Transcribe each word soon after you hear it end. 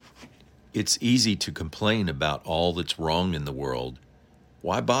It's easy to complain about all that's wrong in the world.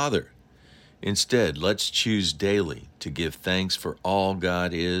 Why bother? Instead, let's choose daily to give thanks for all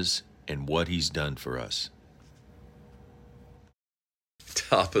God is and what He's done for us.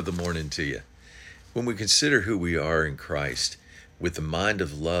 Top of the morning to you. When we consider who we are in Christ, with the mind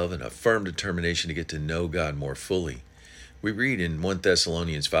of love and a firm determination to get to know God more fully, we read in 1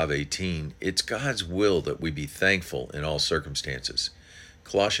 Thessalonians 5:18, it's God's will that we be thankful in all circumstances.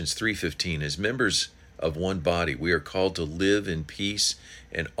 Colossians 3:15, as members of one body, we are called to live in peace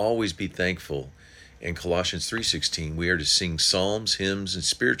and always be thankful. In Colossians 3:16, we are to sing psalms, hymns, and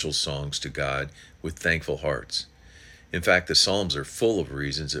spiritual songs to God with thankful hearts. In fact, the Psalms are full of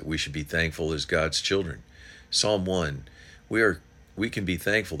reasons that we should be thankful as God's children. Psalm 1, we can be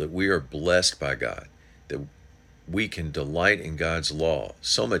thankful that we are blessed by God, that we can delight in God's law,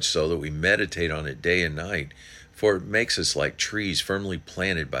 so much so that we meditate on it day and night, for it makes us like trees firmly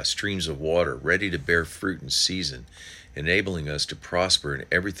planted by streams of water, ready to bear fruit in season, enabling us to prosper in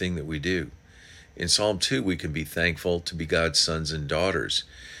everything that we do. In Psalm 2, we can be thankful to be God's sons and daughters,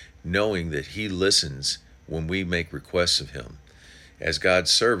 knowing that He listens when we make requests of Him. As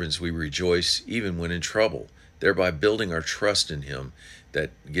God's servants, we rejoice even when in trouble, thereby building our trust in Him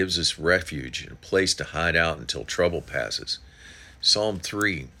that gives us refuge and a place to hide out until trouble passes. Psalm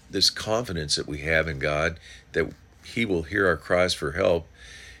 3, this confidence that we have in God that He will hear our cries for help,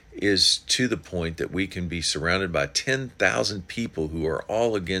 is to the point that we can be surrounded by 10,000 people who are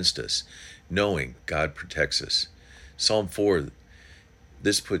all against us, knowing God protects us. Psalm 4,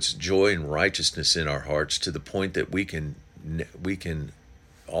 this puts joy and righteousness in our hearts to the point that we can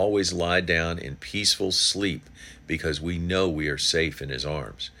always lie down in peaceful sleep because we know we are safe in His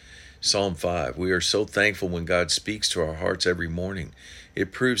arms. Psalm 5, we are so thankful when God speaks to our hearts every morning.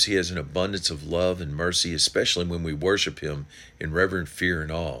 It proves He has an abundance of love and mercy, especially when we worship Him in reverent fear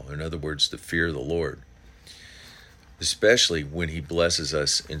and awe. In other words, the fear of the Lord. Especially when He blesses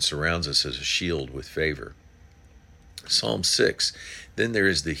us and surrounds us as a shield with favor. Psalm 6, then there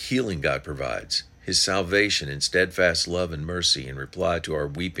is the healing God provides, His salvation and steadfast love and mercy in reply to our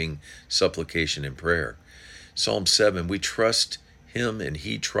weeping, supplication, and prayer. Psalm 7, we trust Him and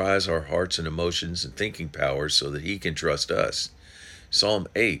He tries our hearts and emotions and thinking powers so that He can trust us. Psalm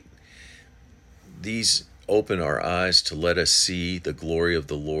 8, these open our eyes to let us see the glory of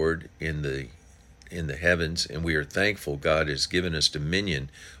the Lord in the heavens, and we are thankful God has given us dominion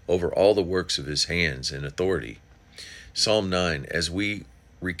over all the works of His hands and authority. Psalm 9, as we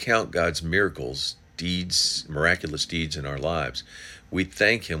recount God's miracles, miraculous deeds in our lives, we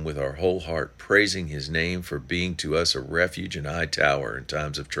thank Him with our whole heart, praising His name for being to us a refuge and high tower in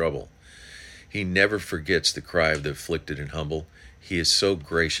times of trouble. He never forgets the cry of the afflicted and humble. He is so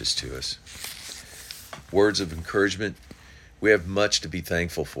gracious to us. Words of encouragement, we have much to be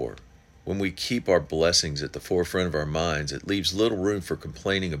thankful for. When we keep our blessings at the forefront of our minds, it leaves little room for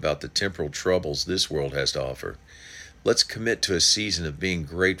complaining about the temporal troubles this world has to offer. Let's commit to a season of being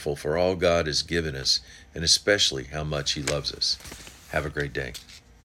grateful for all God has given us, and especially how much He loves us. Have a great day.